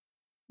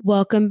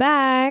Welcome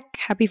back.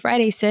 Happy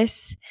Friday,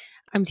 sis.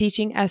 I'm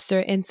teaching Esther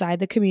inside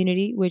the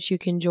community, which you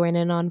can join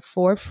in on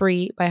for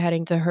free by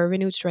heading to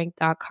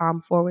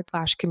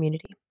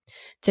herrenewedstrength.com/community.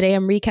 Today,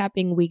 I'm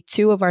recapping week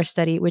 2 of our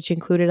study, which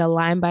included a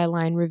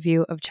line-by-line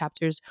review of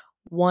chapters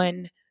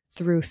 1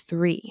 through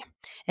 3.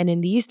 And in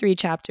these 3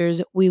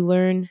 chapters, we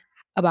learn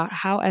about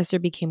how Esther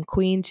became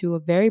queen to a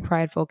very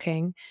prideful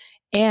king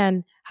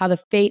and how the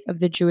fate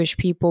of the Jewish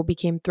people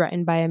became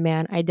threatened by a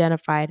man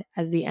identified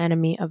as the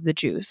enemy of the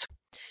Jews.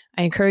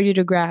 I encourage you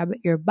to grab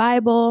your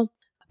Bible,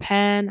 a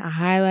pen, a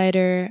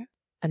highlighter,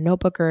 a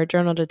notebook, or a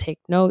journal to take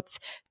notes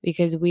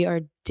because we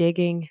are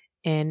digging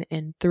in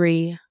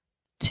 3,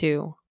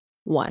 2,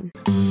 1.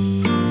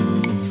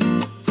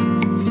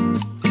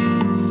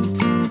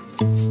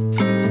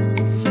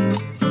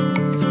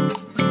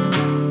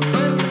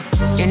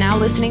 You're now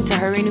listening to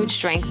Her Renewed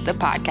Strength, the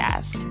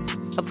podcast,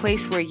 a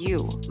place where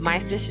you, my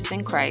sisters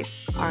in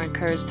Christ, are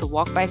encouraged to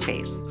walk by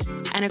faith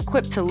and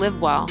equipped to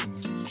live well,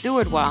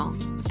 steward well,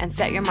 and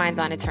set your minds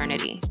on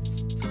eternity.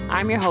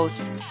 I'm your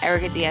host,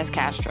 Erica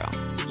Diaz-Castro,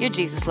 your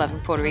Jesus-loving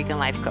Puerto Rican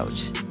life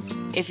coach.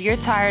 If you're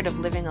tired of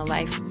living a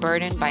life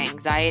burdened by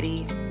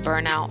anxiety,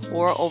 burnout,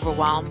 or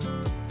overwhelm,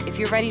 if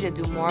you're ready to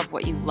do more of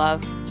what you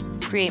love,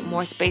 create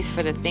more space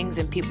for the things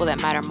and people that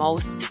matter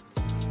most,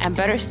 and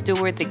better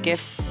steward the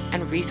gifts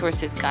and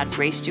resources God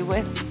graced you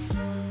with,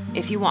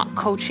 if you want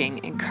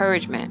coaching,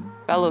 encouragement,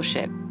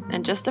 fellowship,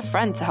 and just a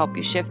friend to help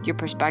you shift your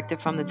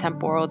perspective from the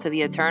temporal to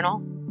the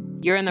eternal,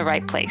 you're in the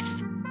right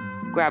place.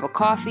 Grab a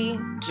coffee,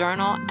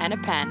 journal, and a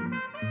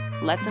pen.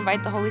 Let's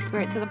invite the Holy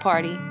Spirit to the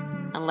party,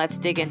 and let's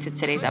dig into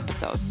today's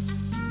episode.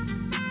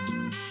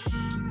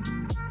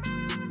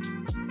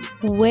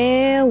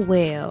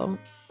 Well,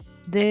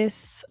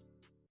 this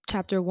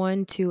chapter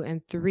 1, 2,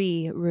 and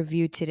 3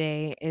 review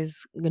today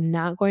is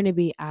not going to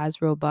be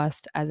as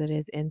robust as it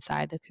is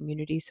inside the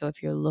community. So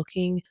if you're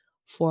looking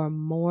for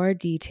more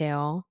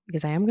detail,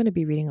 because I am going to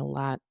be reading a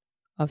lot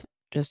of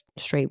just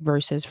straight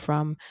verses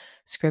from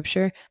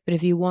scripture, but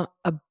if you want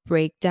a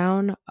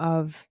breakdown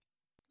of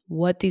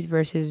what these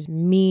verses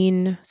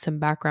mean, some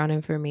background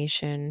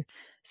information,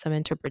 some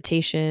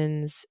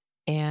interpretations,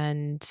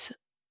 and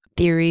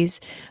theories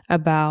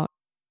about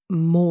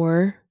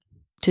more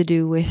to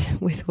do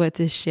with what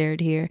is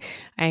shared here,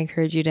 I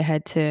encourage you to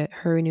head to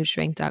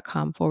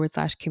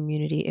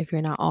herrenewedstrength.com/community if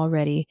you're not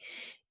already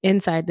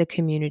inside the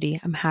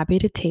community. I'm happy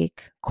to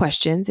take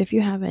questions if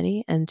you have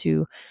any and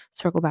to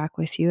circle back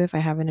with you if I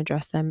haven't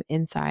addressed them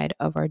inside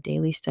of our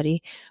daily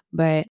study.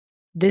 But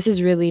this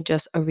is really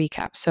just a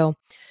recap. So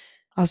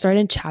I'll start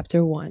in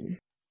chapter 1.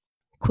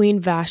 Queen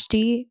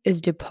Vashti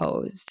is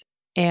deposed,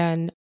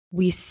 and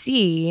we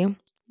see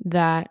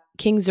that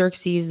King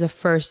Xerxes I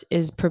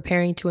is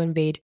preparing to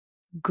invade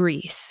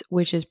Greece,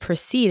 which is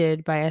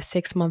preceded by a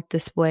 6-month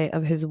display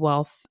of his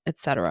wealth,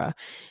 etc.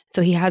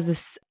 So he has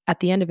this, at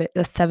the end of it,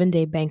 a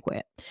 7-day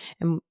banquet.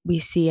 And we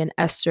see in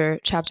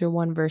Esther chapter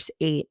 1, verse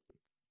 8,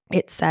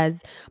 it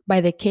says, "By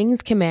the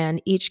king's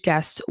command, each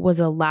guest was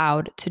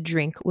allowed to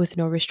drink with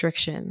no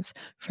restrictions,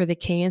 for the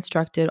king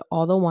instructed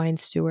all the wine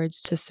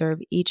stewards to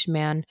serve each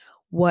man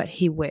what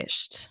he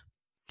wished."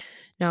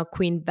 Now,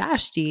 Queen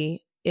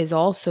Vashti is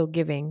also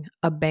giving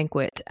a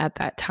banquet at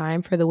that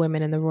time for the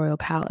women in the royal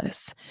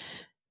palace.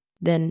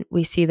 Then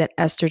we see that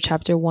Esther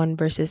chapter 1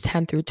 verses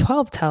 10 through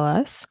 12 tell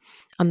us,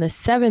 on the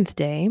 7th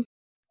day,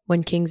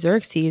 when King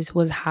Xerxes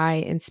was high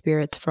in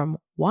spirits from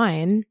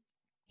wine,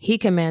 he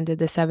commanded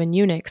the 7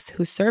 eunuchs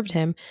who served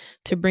him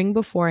to bring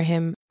before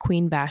him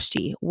Queen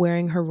Vashti,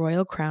 wearing her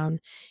royal crown,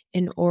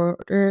 in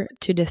order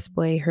to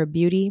display her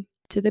beauty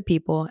to the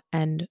people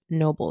and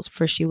nobles,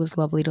 for she was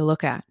lovely to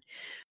look at.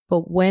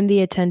 But when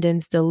the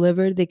attendants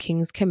delivered the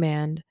king's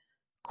command,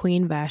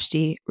 Queen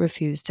Vashti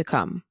refused to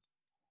come.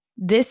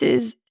 This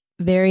is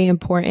very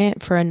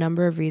important for a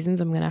number of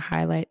reasons. I'm going to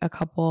highlight a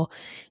couple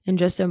in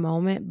just a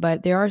moment,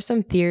 but there are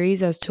some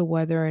theories as to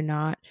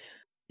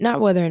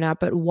not whether or not,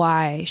 but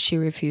why she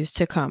refused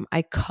to come.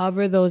 I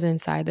cover those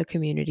inside the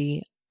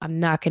community. I'm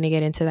not going to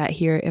get into that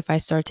here. If I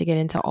start to get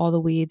into all the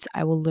weeds,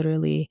 I will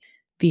literally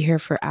be here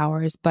for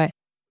hours. But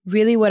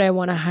really what I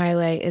want to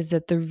highlight is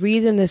that the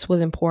reason this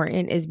was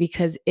important is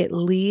because it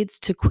leads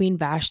to Queen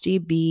Vashti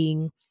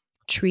being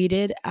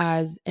treated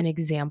as an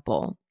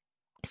example.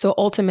 So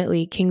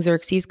ultimately, King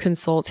Xerxes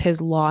consults his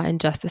law and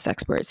justice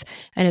experts,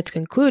 and it's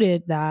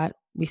concluded that,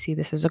 we see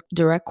this as a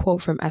direct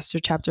quote from Esther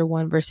chapter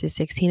 1, verses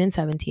 16 and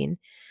 17,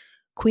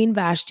 Queen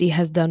Vashti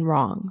has done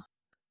wrong,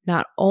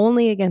 not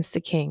only against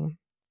the king,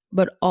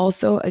 but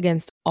also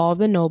against all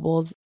the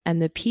nobles and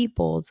the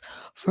peoples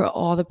for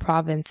all the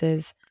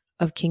provinces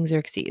of King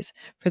Xerxes.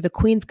 For the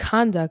queen's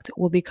conduct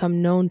will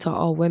become known to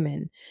all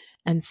women,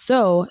 and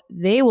so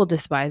they will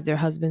despise their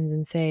husbands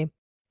and say,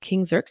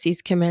 King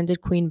Xerxes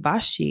commanded Queen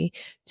Vashti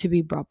to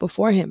be brought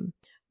before him,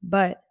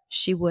 but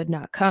she would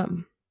not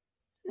come.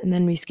 And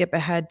then we skip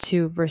ahead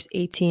to verse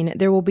 18.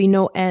 There will be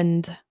no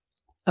end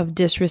of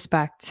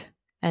disrespect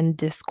and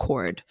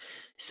discord.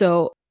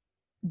 So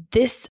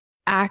this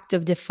act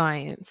of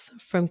defiance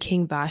from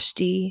King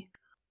Vashti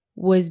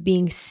was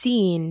being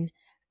seen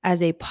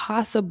as a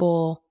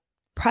possible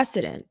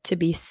precedent to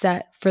be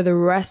set for the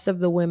rest of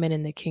the women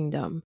in the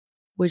kingdom,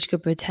 which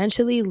could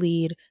potentially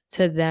lead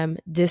to them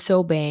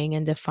disobeying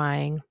and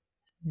defying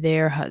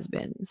their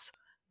husbands,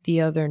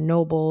 the other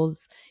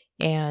nobles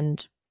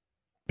and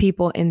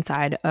people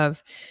inside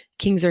of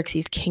King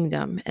Xerxes'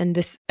 kingdom. And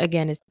this,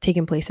 again, is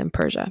taking place in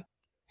Persia.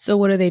 So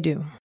what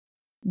do?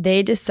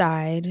 They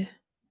decide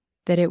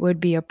that it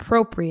would be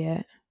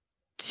appropriate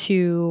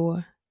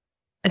to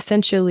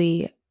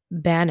essentially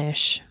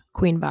banish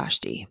Queen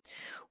Vashti.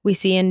 We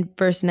see in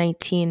verse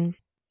 19,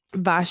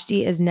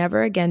 Vashti is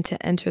never again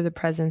to enter the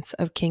presence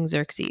of King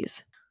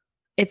Xerxes.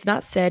 It's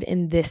not said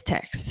in this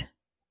text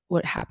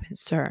what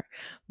happens to her,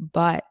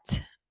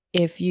 but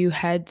if you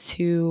head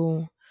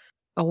to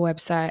a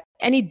website,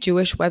 any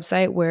Jewish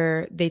website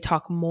where they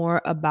talk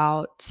more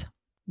about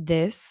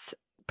this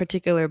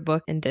particular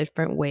book in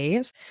different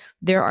ways,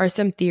 there are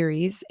some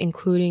theories,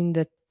 including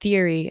the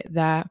theory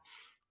that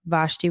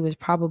Vashti was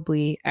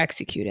probably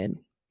executed.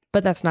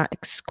 But that's not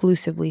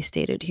exclusively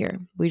stated here.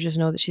 We just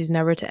know that she's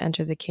never to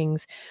enter the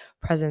king's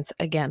presence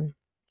again.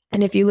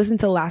 And if you listen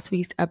to last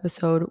week's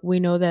episode, we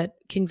know that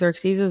King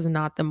Xerxes is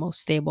not the most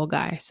stable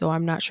guy. So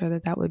I'm not sure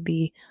that that would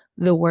be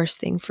the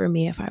worst thing for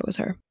me if I was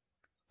her.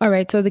 All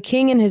right, so the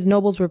king and his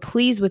nobles were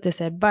pleased with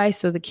this advice.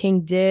 So the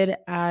king did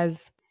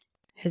as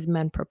his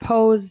men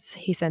proposed.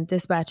 He sent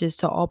dispatches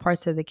to all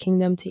parts of the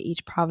kingdom, to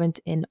each province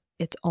in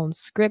its own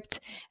script,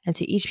 and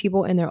to each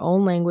people in their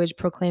own language,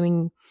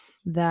 proclaiming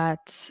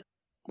that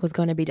was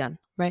going to be done,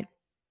 right?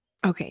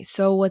 Okay,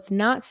 so what's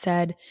not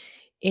said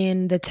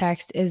in the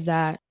text is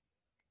that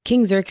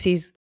King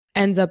Xerxes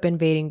ends up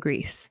invading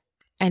Greece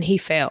and he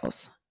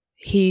fails.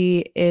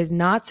 He is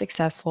not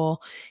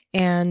successful.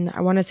 And I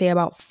want to say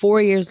about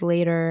 4 years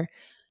later,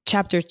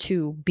 chapter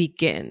 2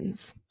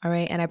 begins. All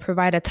right. And I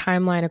provide a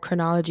timeline, a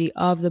chronology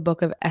of the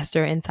book of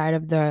Esther inside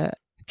of the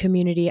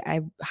community.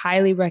 I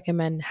highly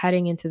recommend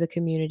heading into the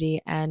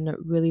community and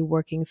really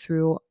working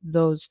through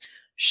those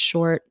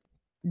short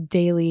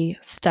daily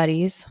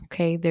studies.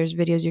 Okay. There's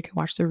videos you can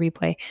watch the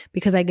replay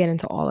because I get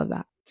into all of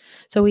that.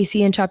 So we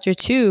see in chapter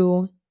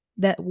 2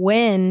 that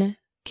when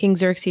King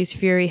Xerxes'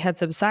 fury had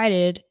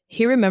subsided,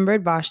 he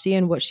remembered Vashti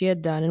and what she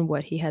had done and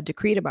what he had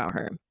decreed about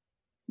her.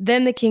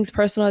 Then the king's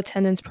personal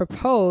attendants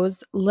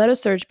proposed, let a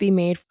search be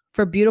made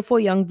for beautiful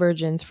young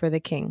virgins for the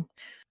king.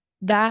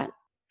 That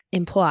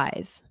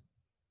implies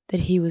that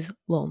he was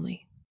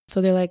lonely.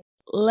 So they're like,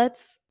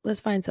 let's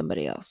find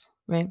somebody else,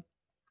 right?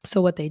 So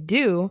what they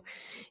do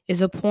is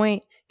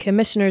appoint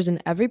commissioners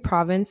in every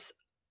province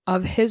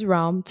of his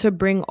realm to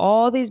bring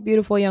all these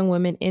beautiful young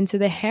women into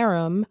the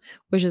harem,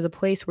 which is a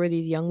place where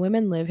these young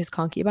women live, his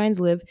concubines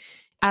live,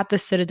 at the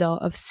citadel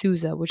of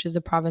Susa, which is the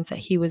province that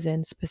he was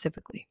in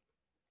specifically.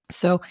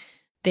 So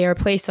they are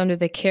placed under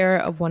the care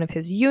of one of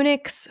his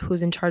eunuchs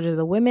who's in charge of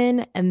the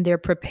women, and they're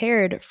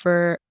prepared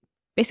for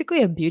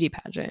basically a beauty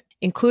pageant,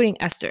 including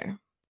Esther.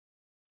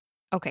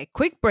 Okay,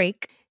 quick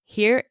break.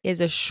 Here is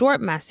a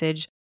short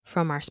message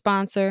from our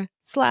sponsor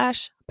 /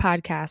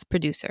 podcast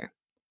producer.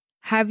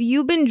 Have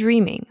you been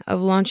dreaming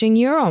of launching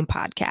your own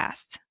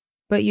podcast,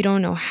 but you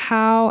don't know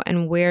how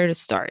and where to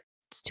start?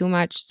 It's too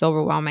much, it's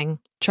overwhelming.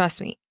 Trust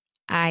me,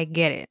 I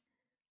get it.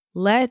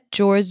 Let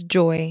Jora's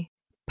Joy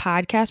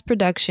podcast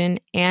production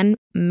and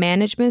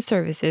management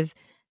services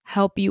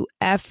help you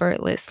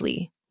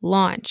effortlessly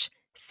launch,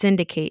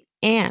 syndicate,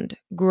 and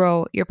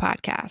grow your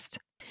podcast.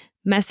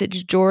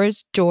 Message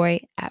Jora's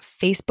Joy at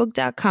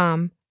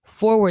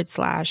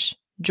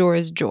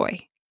facebook.com/Jora's Joy.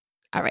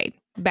 All right,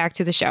 back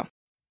to the show.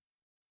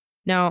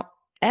 Now,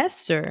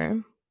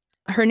 Esther,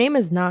 her name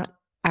is not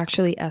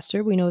actually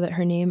Esther. We know that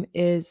her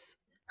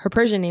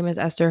Persian name is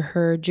Esther.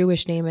 Her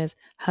Jewish name is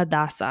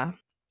Hadassah.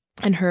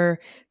 And her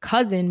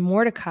cousin,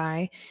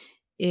 Mordecai,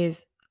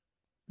 is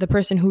the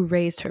person who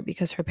raised her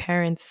because her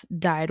parents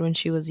died when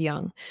she was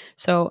young.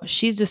 So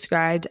she's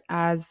described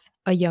as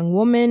a young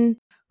woman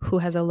who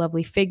has a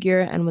lovely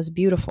figure and was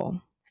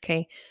beautiful.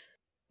 Okay.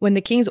 When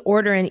the king's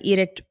order and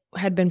edict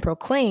had been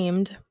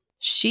proclaimed,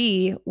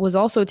 she was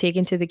also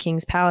taken to the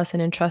king's palace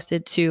and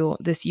entrusted to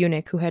this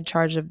eunuch who had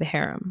charge of the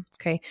harem.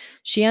 Okay.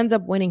 She ends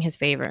up winning his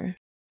favor.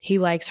 He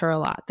likes her a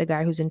lot, the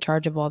guy who's in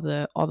charge of all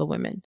the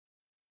women.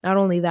 Not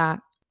only that,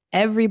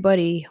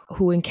 everybody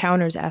who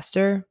encounters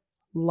Esther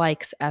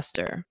likes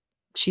Esther.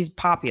 She's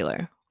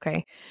popular.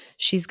 Okay.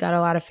 She's got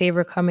a lot of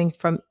favor coming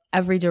from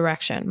every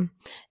direction.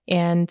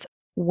 And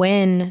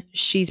when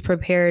she's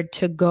prepared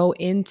to go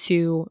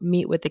into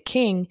meet with the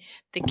king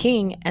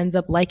ends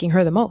up liking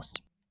her the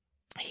most.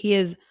 He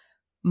is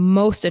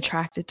most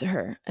attracted to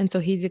her. And so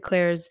he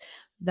declares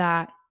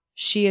that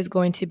she is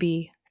going to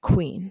be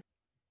queen.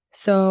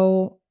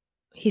 So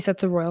he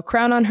sets a royal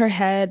crown on her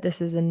head.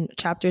 This is in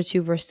chapter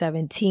 2, verse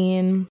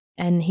 17.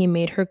 And he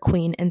made her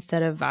queen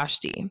instead of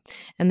Vashti.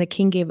 And the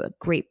king gave a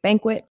great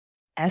banquet,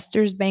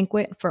 Esther's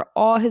banquet, for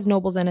all his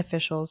nobles and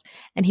officials.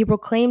 And he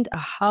proclaimed a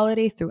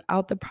holiday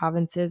throughout the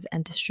provinces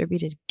and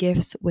distributed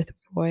gifts with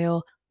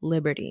royal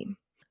liberty.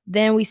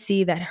 Then we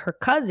see that her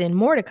cousin,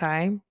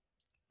 Mordecai,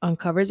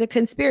 uncovers a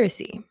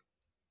conspiracy.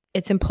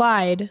 It's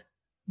implied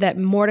that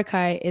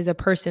Mordecai is a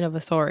person of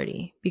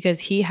authority because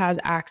he has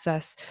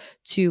access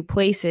to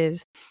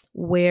places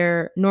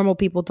where normal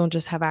people don't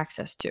just have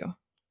access to.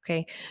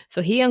 Okay,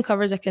 so he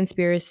uncovers a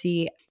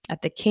conspiracy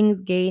at the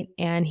king's gate,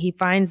 and he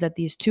finds that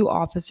these two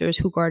officers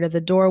who guarded the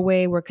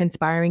doorway were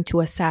conspiring to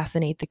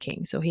assassinate the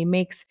king. So he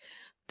makes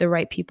the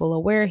right people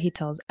aware. He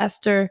tells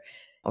Esther,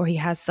 or he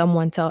has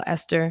someone tell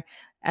Esther.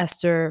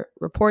 Esther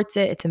reports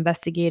it. It's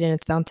investigated, and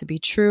it's found to be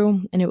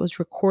true, and it was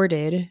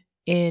recorded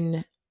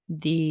in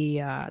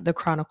the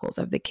Chronicles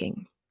of the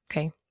King.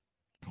 Okay,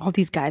 all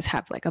these guys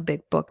have like a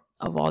big book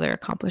of all their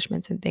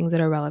accomplishments and things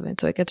that are relevant,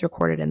 so it gets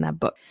recorded in that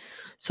book.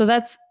 So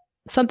that's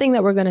something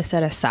that we're going to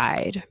set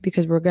aside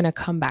because we're going to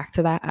come back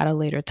to that at a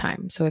later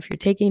time. So if you're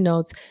taking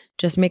notes,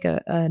 just make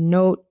a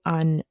note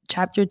on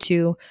chapter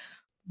 2,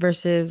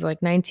 verses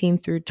like 19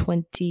 through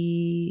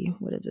 20,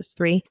 what is this,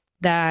 3,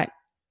 that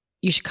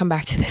you should come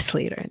back to this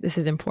later. This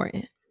is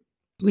important.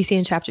 We see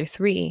in chapter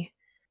 3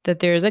 that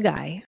there's a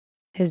guy.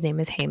 His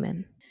name is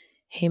Haman.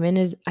 Haman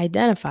is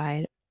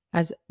identified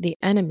as the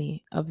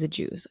enemy of the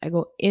Jews. I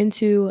go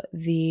into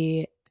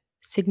the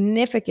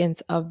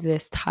significance of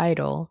this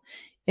title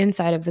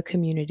inside of the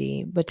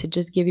community, but to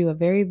just give you a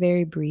very,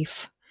 very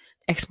brief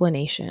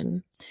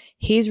explanation,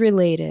 he's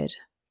related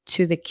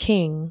to the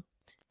king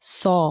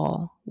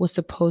Saul was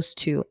supposed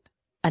to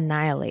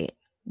annihilate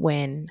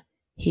when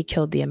he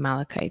killed the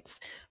Amalekites.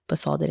 But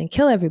Saul didn't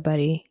kill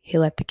everybody. He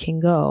let the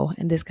king go.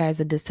 And this guy's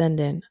a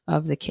descendant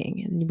of the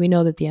king. And we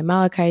know that the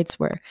Amalekites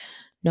were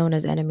known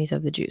as enemies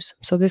of the Jews.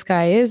 So this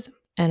guy is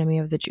enemy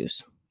of the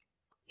Jews.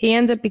 He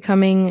ends up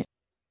becoming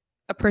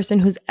a person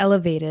who's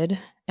elevated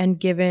and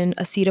given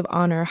a seat of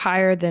honor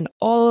higher than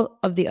all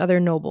of the other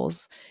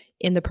nobles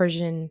in the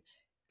Persian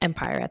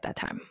Empire at that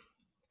time.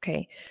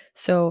 Okay,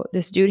 so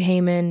this dude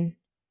Haman,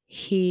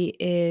 he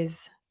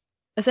is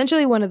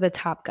essentially one of the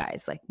top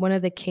guys, like one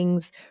of the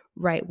king's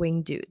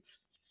right-wing dudes.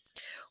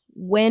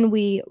 When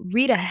we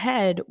read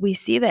ahead, we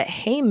see that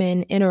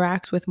Haman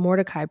interacts with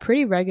Mordecai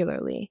pretty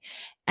regularly.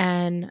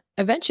 And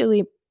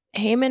eventually,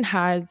 Haman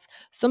has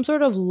some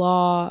sort of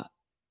law,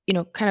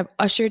 kind of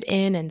ushered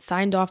in and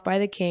signed off by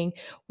the king,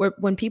 where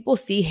when people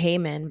see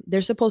Haman,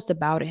 they're supposed to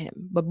bow to him.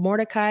 But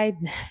Mordecai,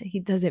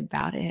 he doesn't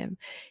bow to him.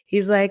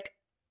 He's like,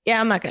 yeah,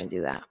 I'm not going to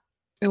do that.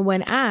 And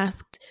when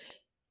asked,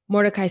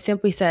 Mordecai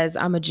simply says,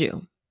 I'm a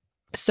Jew.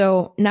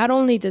 So not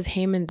only does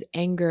Haman's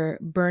anger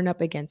burn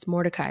up against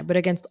Mordecai, but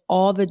against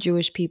all the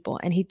Jewish people.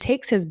 And he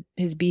takes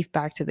his beef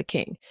back to the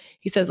king.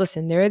 He says,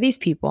 listen, there are these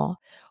people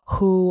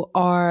who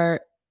are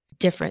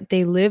different.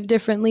 They live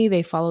differently.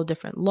 They follow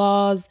different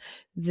laws.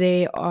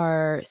 They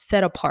are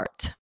set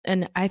apart.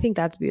 And I think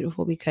that's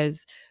beautiful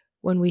because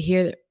when we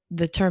hear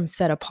the term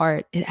set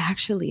apart, it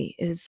actually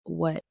is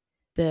what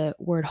the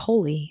word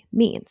holy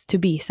means, to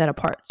be set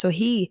apart. So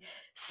he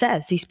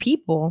says these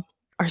people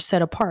are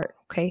set apart.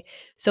 Okay.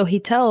 So he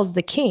tells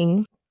the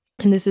king,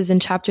 and this is in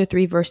chapter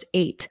 3, verse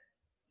 8,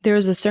 there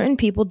is a certain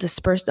people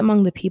dispersed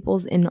among the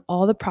peoples in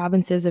all the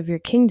provinces of your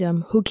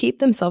kingdom who keep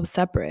themselves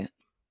separate.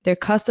 Their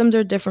customs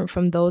are different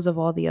from those of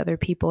all the other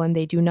people, and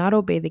they do not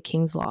obey the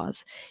king's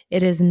laws.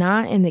 It is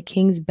not in the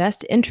king's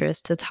best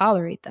interest to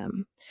tolerate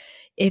them.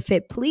 If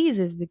it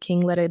pleases the king,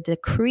 let a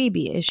decree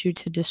be issued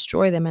to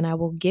destroy them, and I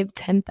will give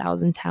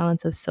 10,000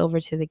 talents of silver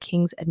to the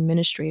king's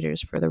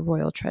administrators for the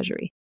royal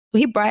treasury. So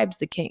he bribes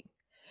the king.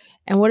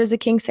 And what does the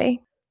king say?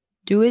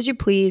 Do as you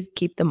please,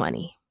 keep the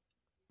money.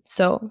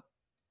 So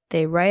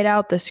they write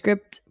out the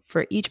script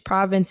for each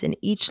province in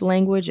each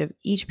language of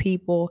each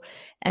people,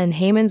 and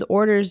Haman's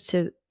orders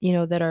to,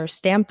 that are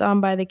stamped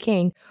on by the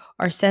king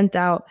are sent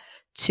out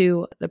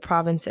to the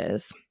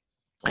provinces.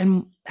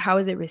 And how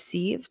is it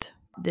received?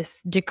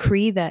 This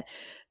decree that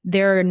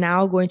they're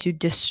now going to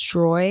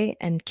destroy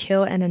and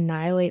kill and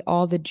annihilate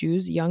all the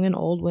Jews, young and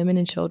old, women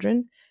and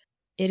children.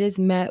 It is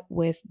met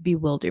with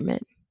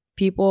bewilderment.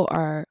 People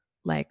are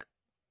like,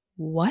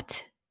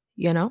 what?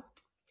 And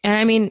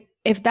I mean,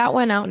 if that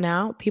went out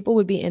now, people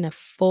would be in a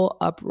full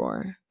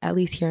uproar, at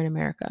least here in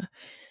America.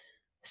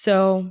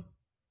 So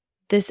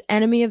this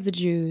enemy of the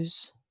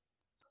Jews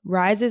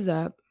rises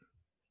up,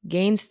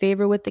 gains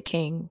favor with the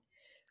king,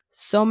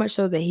 so much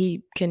so that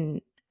he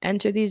can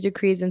enter these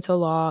decrees into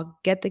law,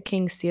 get the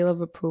king's seal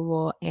of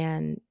approval,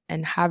 and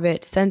have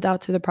it sent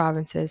out to the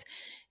provinces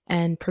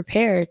and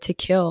prepare to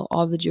kill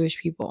all the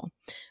Jewish people.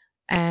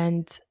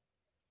 And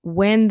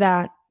when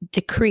that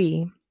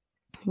decree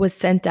was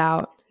sent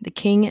out, the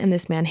king and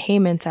this man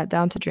Haman sat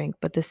down to drink,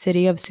 but the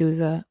city of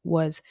Susa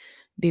was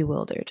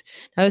bewildered.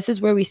 Now, this is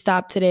where we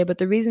stop today, but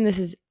the reason this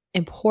is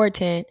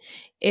important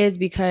is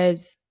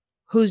because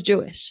who's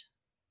Jewish?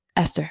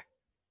 Esther,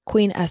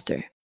 Queen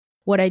Esther.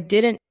 What I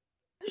didn't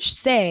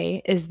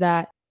say is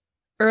that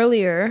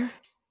earlier,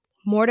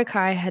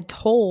 Mordecai had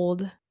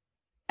told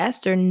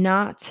Esther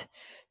not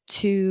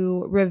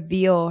to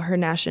reveal her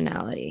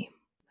nationality,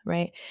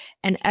 right?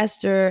 And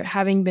Esther,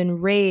 having been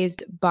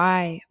raised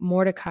by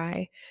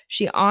Mordecai,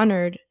 she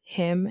honored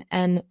him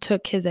and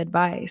took his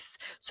advice.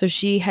 So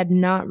she had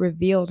not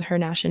revealed her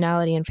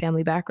nationality and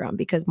family background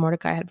because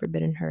Mordecai had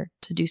forbidden her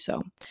to do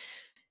so.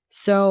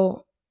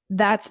 So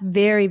that's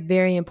very,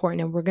 very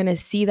important. And we're going to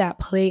see that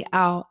play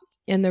out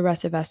in the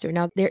rest of Esther.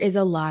 Now, there is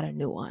a lot of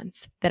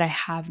nuance that I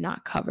have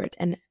not covered.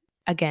 And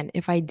again,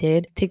 if I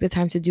did take the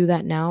time to do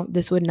that now,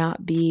 this would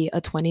not be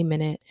a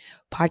 20-minute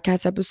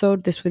podcast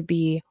episode. This would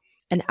be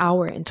an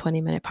hour and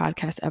 20-minute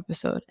podcast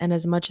episode. And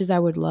as much as I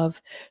would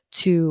love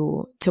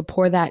to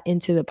pour that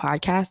into the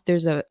podcast,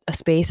 there's a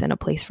space and a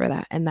place for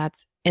that. And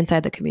that's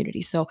inside the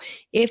community. So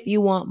if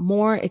you want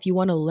more, if you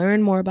want to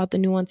learn more about the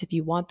nuance, if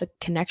you want the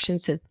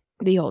connections to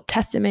the Old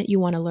Testament, you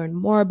want to learn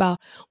more about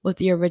what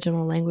the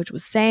original language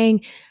was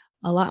saying,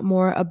 a lot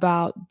more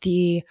about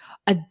the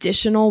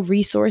additional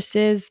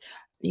resources,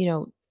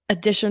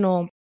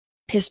 additional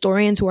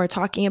historians who are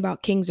talking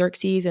about King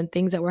Xerxes and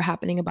things that were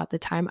happening about the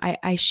time.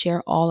 I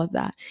share all of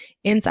that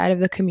inside of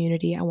the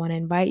community. I want to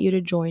invite you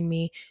to join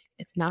me.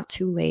 It's not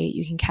too late.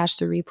 You can catch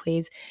the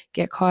replays,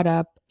 get caught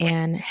up,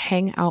 and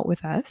hang out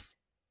with us.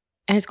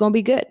 And it's going to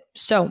be good.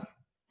 So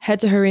head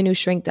to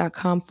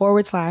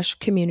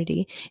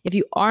hurrynewstrength.com/community. If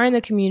you are in the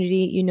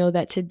community, you know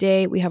that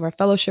today we have our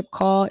fellowship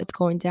call. It's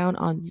going down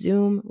on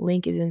Zoom.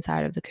 Link is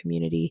inside of the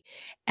community.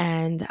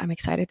 And I'm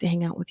excited to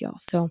hang out with y'all.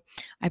 So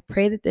I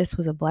pray that this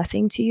was a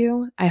blessing to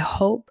you. I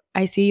hope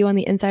I see you on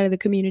the inside of the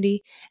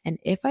community. And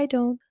if I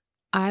don't,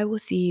 I will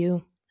see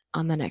you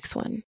on the next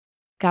one.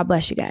 God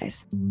bless you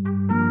guys.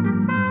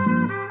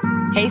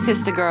 Hey,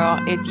 sister girl,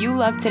 if you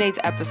love today's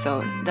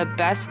episode, the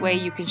best way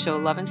you can show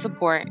love and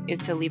support is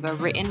to leave a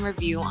written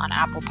review on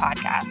Apple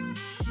Podcasts.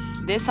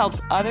 This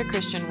helps other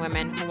Christian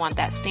women who want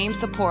that same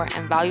support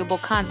and valuable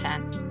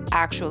content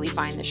actually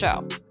find the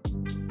show.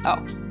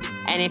 Oh,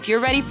 and if you're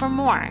ready for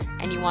more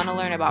and you want to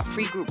learn about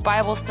free group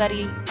Bible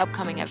study,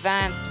 upcoming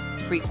events,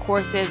 free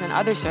courses, and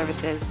other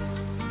services,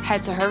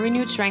 head to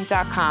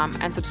hurrynewstrength.com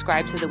and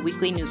subscribe to the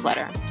weekly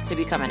newsletter to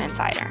become an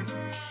insider.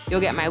 You'll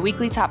get my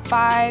weekly top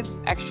 5,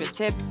 extra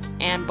tips,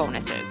 and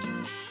bonuses.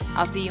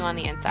 I'll see you on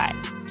the inside.